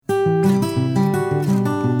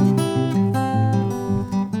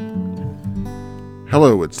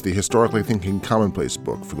Hello, it's the Historically Thinking Commonplace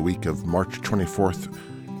book for the week of March 24th,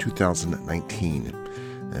 2019.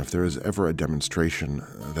 And if there is ever a demonstration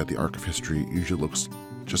that the arc of history usually looks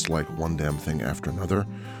just like one damn thing after another,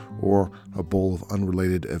 or a bowl of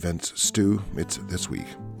unrelated events stew, it's this week.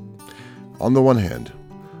 On the one hand,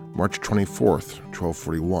 March 24th,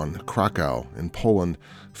 1241, Krakow in Poland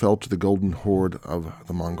fell to the Golden Horde of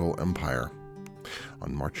the Mongol Empire.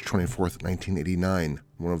 On March 24th, 1989,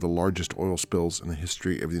 one of the largest oil spills in the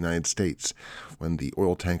history of the United States, when the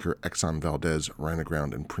oil tanker Exxon Valdez ran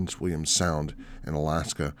aground in Prince William Sound in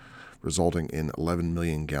Alaska, resulting in 11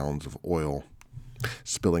 million gallons of oil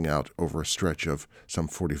spilling out over a stretch of some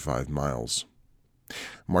 45 miles.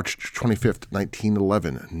 March 25th,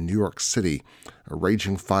 1911, New York City. A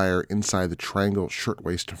raging fire inside the Triangle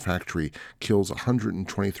Shirtwaist Factory kills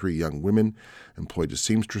 123 young women employed as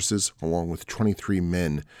seamstresses, along with 23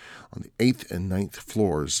 men on the 8th and 9th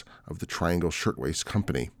floors of the Triangle Shirtwaist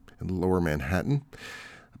Company in Lower Manhattan.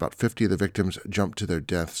 About 50 of the victims jumped to their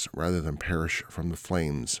deaths rather than perish from the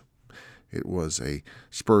flames. It was a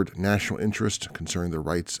spurred national interest concerning the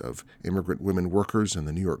rights of immigrant women workers in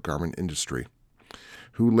the New York garment industry,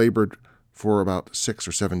 who labored for about 6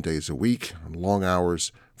 or 7 days a week, and long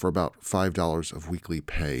hours for about $5 of weekly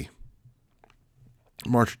pay.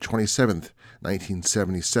 March 27th,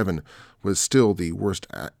 1977, was still the worst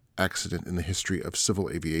accident in the history of civil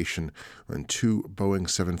aviation when two Boeing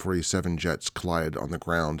 747 jets collided on the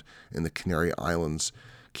ground in the Canary Islands,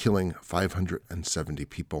 killing 570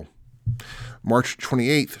 people. March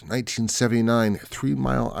 28, 1979, 3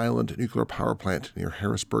 Mile Island nuclear power plant near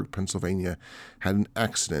Harrisburg, Pennsylvania, had an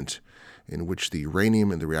accident in which the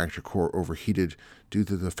uranium in the reactor core overheated due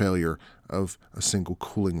to the failure of a single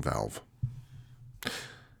cooling valve.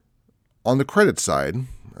 On the credit side,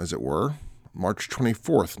 as it were, March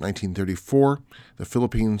 24, 1934, the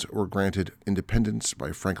Philippines were granted independence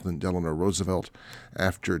by Franklin Delano Roosevelt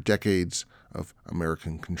after decades of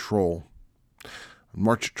American control. On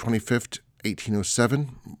March 25th,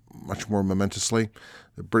 1807, much more momentously,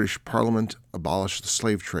 the British Parliament abolished the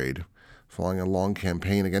slave trade, following a long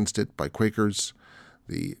campaign against it by Quakers,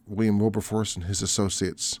 the William Wilberforce and his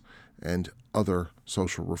associates, and other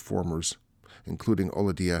social reformers, including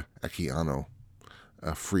Oladia Equiano,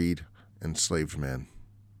 a freed enslaved man.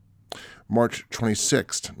 March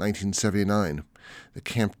 26, 1979, the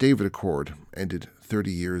Camp David Accord ended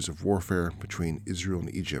 30 years of warfare between Israel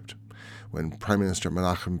and Egypt, when Prime Minister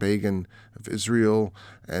Menachem Begin of Israel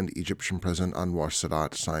and Egyptian President Anwar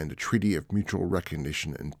Sadat signed a treaty of mutual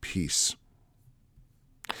recognition and peace.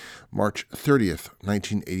 March 30th,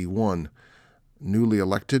 1981, newly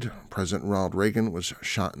elected President Ronald Reagan was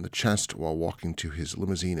shot in the chest while walking to his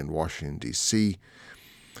limousine in Washington, D.C.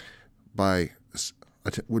 by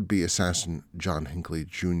would-be assassin John Hinckley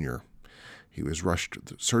Jr. He was rushed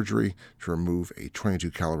to surgery to remove a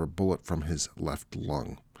 .22 caliber bullet from his left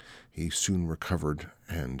lung. He soon recovered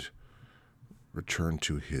and returned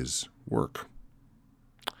to his work.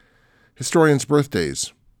 Historians'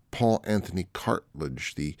 birthdays. Paul Anthony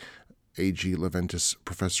Cartledge, the A.G. Leventis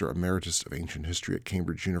Professor Emeritus of Ancient History at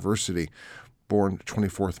Cambridge University, born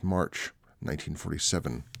 24th March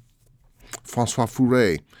 1947. François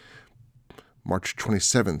Furet, March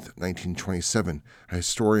 27th, 1927, a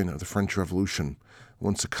historian of the French Revolution.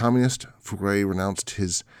 Once a communist, Furet renounced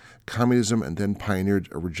his communism and then pioneered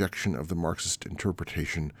a rejection of the Marxist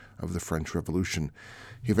interpretation of the French Revolution.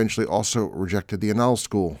 He eventually also rejected the Annales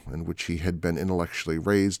school, in which he had been intellectually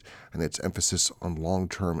raised, and its emphasis on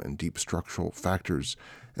long-term and deep structural factors,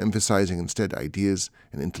 emphasizing instead ideas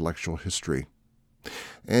and intellectual history.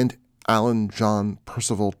 And Alan John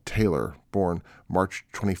Percival Taylor, born March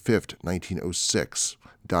 25, 1906,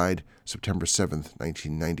 died September 7,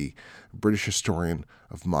 1990, a British historian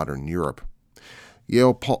of modern Europe.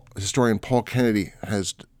 Yale historian Paul Kennedy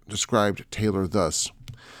has described Taylor thus: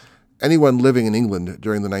 anyone living in England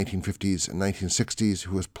during the 1950s and 1960s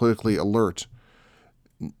who was politically alert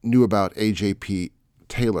knew about A.J.P.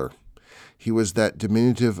 Taylor. He was that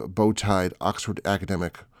diminutive, bow-tied Oxford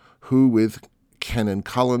academic who, with Canon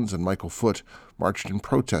Collins and Michael Foot, marched in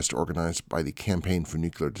protest organized by the Campaign for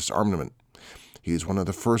Nuclear Disarmament. He is one of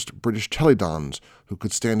the first British teledons who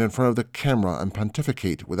could stand in front of the camera and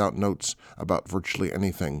pontificate without notes about virtually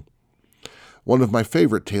anything. One of my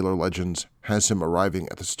favorite Taylor legends has him arriving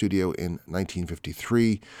at the studio in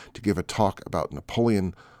 1953 to give a talk about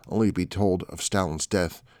Napoleon, only to be told of Stalin's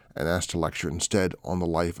death and asked to lecture instead on the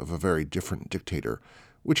life of a very different dictator,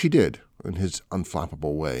 which he did in his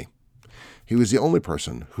unflappable way. He was the only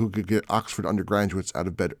person who could get Oxford undergraduates out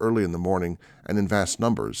of bed early in the morning and in vast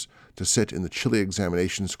numbers to sit in the chilly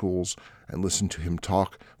examination schools and listen to him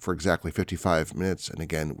talk for exactly 55 minutes, and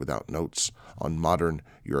again without notes, on modern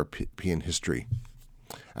European history.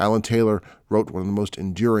 Alan Taylor wrote one of the most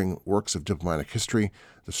enduring works of diplomatic history,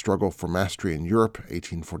 The Struggle for Mastery in Europe,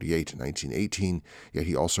 1848-1918, yet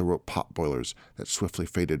he also wrote potboilers that swiftly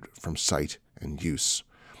faded from sight and use.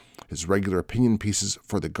 His regular opinion pieces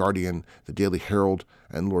for The Guardian, The Daily Herald,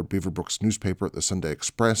 and Lord Beaverbrook's newspaper, The Sunday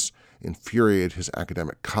Express, infuriated his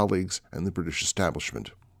academic colleagues and the British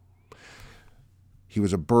establishment. He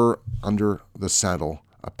was a burr under the saddle,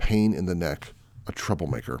 a pain in the neck, a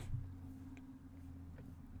troublemaker.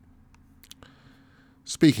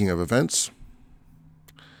 Speaking of events,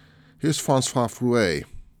 here's Francois Frouet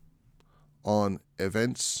on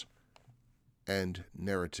events and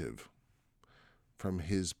narrative from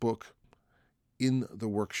his book, In the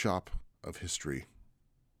Workshop of History.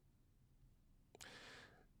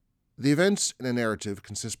 The events in a narrative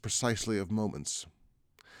consist precisely of moments.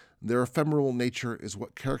 Their ephemeral nature is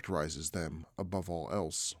what characterizes them above all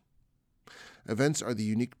else. Events are the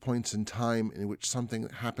unique points in time in which something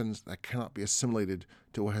happens that cannot be assimilated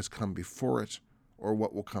to what has come before it or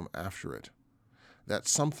what will come after it. That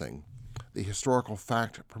something, the historical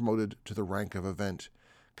fact promoted to the rank of event,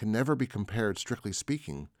 can never be compared, strictly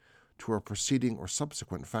speaking, to a preceding or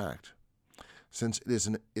subsequent fact, since it is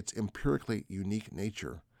its empirically unique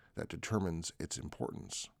nature that determines its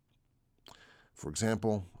importance. For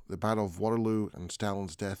example, the Battle of Waterloo and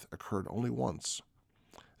Stalin's death occurred only once.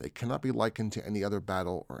 They cannot be likened to any other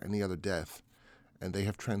battle or any other death, and they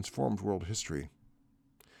have transformed world history.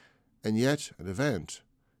 And yet, an event,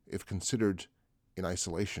 if considered in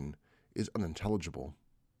isolation, is unintelligible.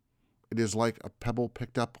 It is like a pebble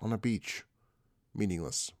picked up on a beach,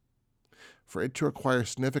 meaningless. For it to acquire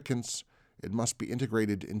significance, it must be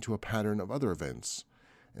integrated into a pattern of other events,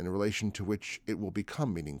 in relation to which it will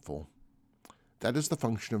become meaningful. That is the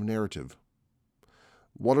function of narrative.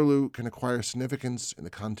 Waterloo can acquire significance in the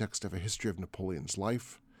context of a history of Napoleon's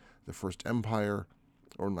life, the First Empire,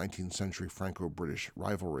 or 19th century Franco-British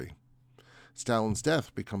rivalry. Stalin's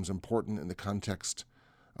death becomes important in the context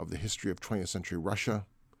of the history of 20th century Russia,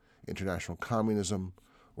 international communism,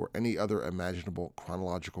 or any other imaginable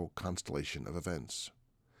chronological constellation of events.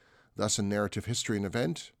 Thus, in narrative history, an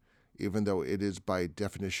event, even though it is by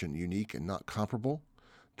definition unique and not comparable,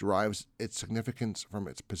 derives its significance from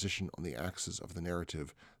its position on the axis of the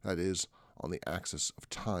narrative, that is, on the axis of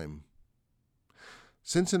time.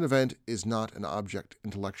 Since an event is not an object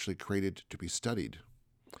intellectually created to be studied,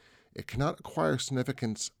 it cannot acquire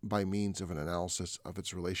significance by means of an analysis of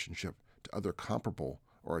its relationship to other comparable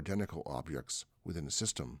or identical objects within a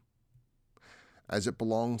system. As it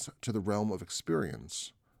belongs to the realm of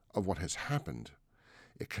experience, of what has happened,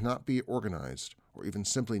 it cannot be organized or even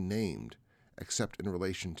simply named except in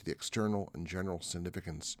relation to the external and general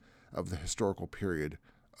significance of the historical period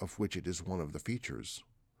of which it is one of the features.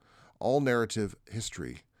 All narrative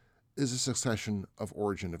history is a succession of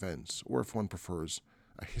origin events, or if one prefers,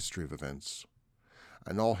 a history of events.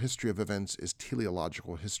 And all history of events is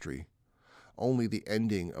teleological history. Only the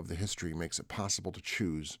ending of the history makes it possible to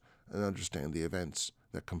choose and understand the events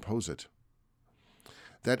that compose it.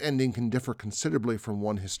 That ending can differ considerably from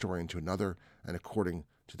one historian to another and according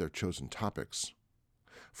to their chosen topics.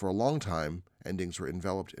 For a long time, endings were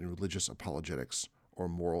enveloped in religious apologetics or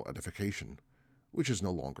moral edification, which is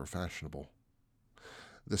no longer fashionable.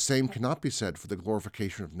 The same cannot be said for the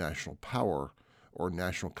glorification of national power or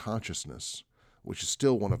national consciousness, which is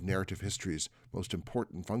still one of narrative history's most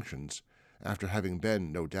important functions, after having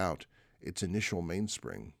been, no doubt, its initial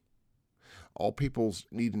mainspring. All peoples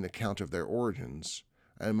need an account of their origins,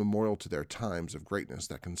 and a memorial to their times of greatness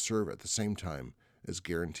that can serve at the same time as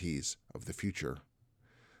guarantees of the future.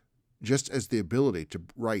 Just as the ability to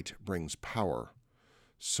write brings power,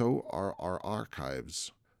 so are our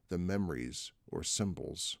archives the memories or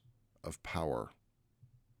symbols of power.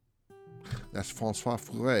 That's Francois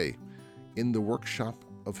Frouet in the Workshop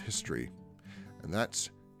of History, and that's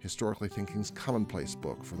Historically Thinking's Commonplace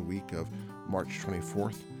book for the week of March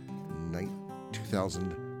 24th,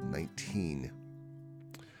 2019.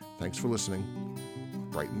 Thanks for listening,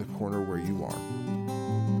 right in the corner where you are.